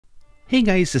Hey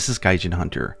guys, this is Gaijin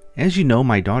Hunter. As you know,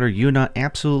 my daughter Yuna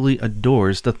absolutely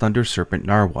adores the thunder serpent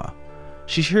Narwa.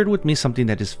 She shared with me something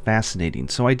that is fascinating,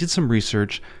 so I did some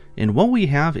research, and what we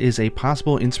have is a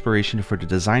possible inspiration for the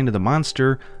design of the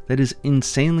monster that is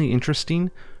insanely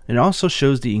interesting, and also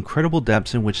shows the incredible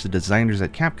depths in which the designers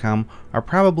at Capcom are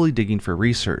probably digging for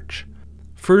research.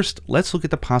 First, let's look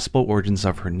at the possible origins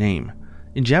of her name.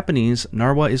 In Japanese,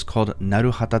 Narwa is called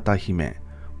Naru Hatata Hime,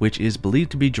 which is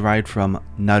believed to be derived from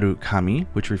Naru Kami,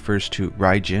 which refers to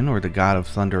Raijin, or the god of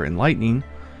thunder and lightning,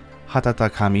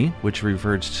 Hatata Kami, which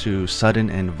refers to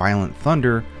sudden and violent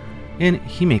thunder, and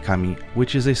Hime Kami,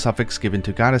 which is a suffix given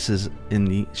to goddesses in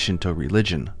the Shinto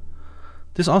religion.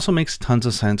 This also makes tons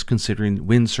of sense considering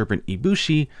wind serpent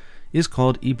Ibushi is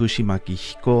called Ibushi Maki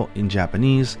Hiko in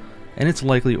Japanese, and its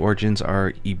likely origins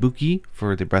are Ibuki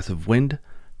for the breath of wind,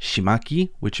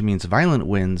 Shimaki, which means violent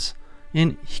winds,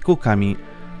 and Hikokami,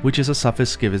 which is a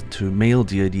suffix given to male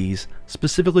deities,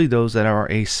 specifically those that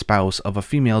are a spouse of a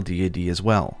female deity as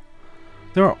well.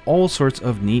 There are all sorts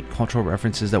of neat cultural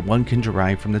references that one can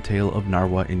derive from the tale of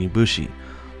Narwa and Ibushi,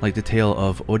 like the tale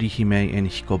of Orihime and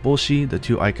Hikoboshi, the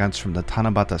two icons from the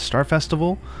Tanabata Star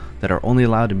Festival that are only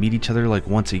allowed to meet each other like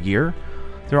once a year.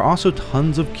 There are also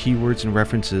tons of keywords and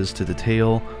references to the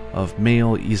tale of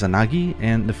male Izanagi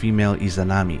and the female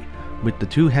Izanami, with the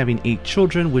two having 8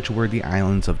 children, which were the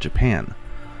islands of Japan.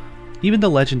 Even the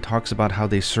legend talks about how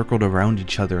they circled around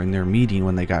each other in their meeting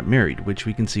when they got married, which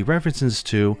we can see references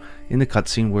to in the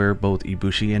cutscene where both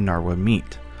Ibushi and Narwa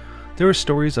meet. There are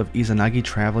stories of Izanagi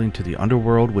traveling to the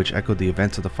underworld, which echoed the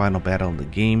events of the final battle in the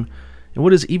game, and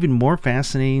what is even more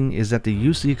fascinating is that they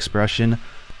use the expression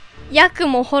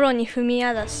 "yaku horo ni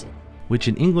fumiyadashi," which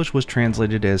in English was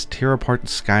translated as "tear apart the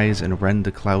skies and rend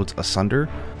the clouds asunder."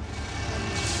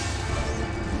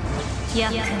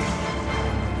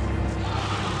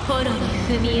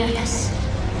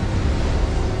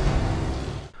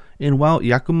 And while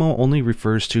Yakumo only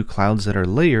refers to clouds that are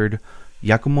layered,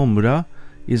 Yakumo Mura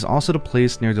is also the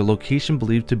place near the location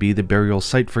believed to be the burial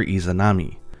site for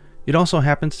Izanami. It also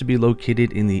happens to be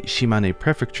located in the Shimane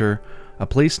Prefecture, a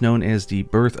place known as the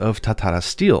birth of Tatara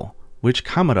steel, which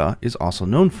Kamara is also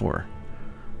known for.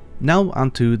 Now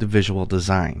onto the visual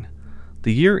design.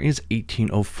 The year is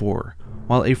 1804.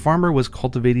 While a farmer was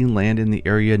cultivating land in the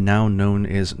area now known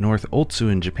as North Otsu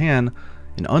in Japan,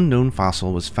 an unknown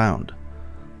fossil was found.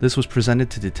 This was presented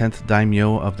to the 10th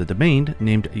daimyo of the domain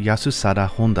named Yasusada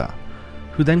Honda,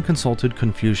 who then consulted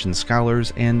Confucian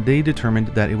scholars, and they determined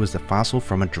that it was the fossil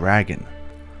from a dragon.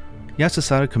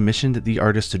 Yasusada commissioned the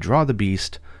artist to draw the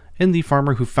beast, and the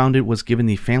farmer who found it was given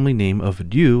the family name of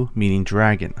Ryu, meaning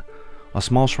dragon. A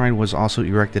small shrine was also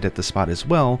erected at the spot as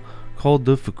well, called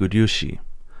the Fukuryushi.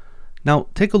 Now,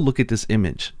 take a look at this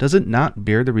image. Does it not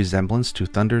bear the resemblance to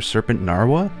thunder serpent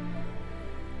Narwa?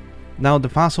 Now, the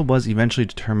fossil was eventually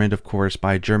determined, of course,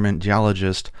 by German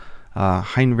geologist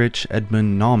Heinrich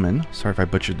Edmund Naumann, sorry if I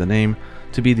butchered the name,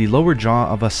 to be the lower jaw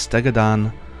of a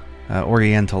Stegodon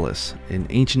orientalis, an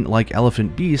ancient-like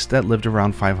elephant beast that lived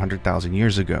around 500,000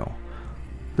 years ago.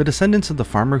 The descendants of the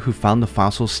farmer who found the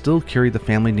fossil still carry the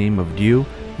family name of Ryu,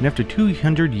 and after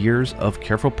 200 years of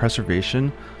careful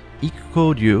preservation,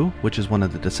 Ikuko Ryu, which is one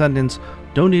of the descendants,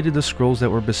 donated the scrolls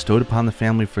that were bestowed upon the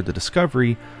family for the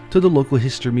discovery to the local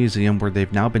history museum, where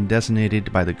they've now been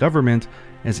designated by the government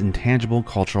as intangible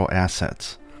cultural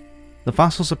assets. The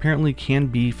fossils apparently can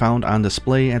be found on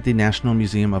display at the National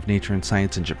Museum of Nature and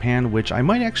Science in Japan, which I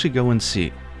might actually go and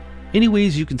see.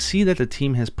 Anyways, you can see that the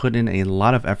team has put in a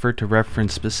lot of effort to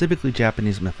reference specifically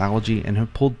Japanese mythology and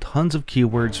have pulled tons of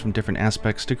keywords from different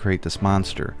aspects to create this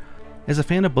monster. As a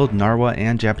fan of both Narwa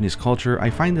and Japanese culture,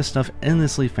 I find this stuff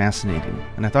endlessly fascinating,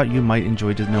 and I thought you might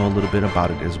enjoy to know a little bit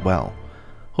about it as well.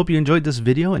 Hope you enjoyed this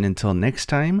video, and until next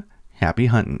time, happy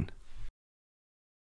hunting!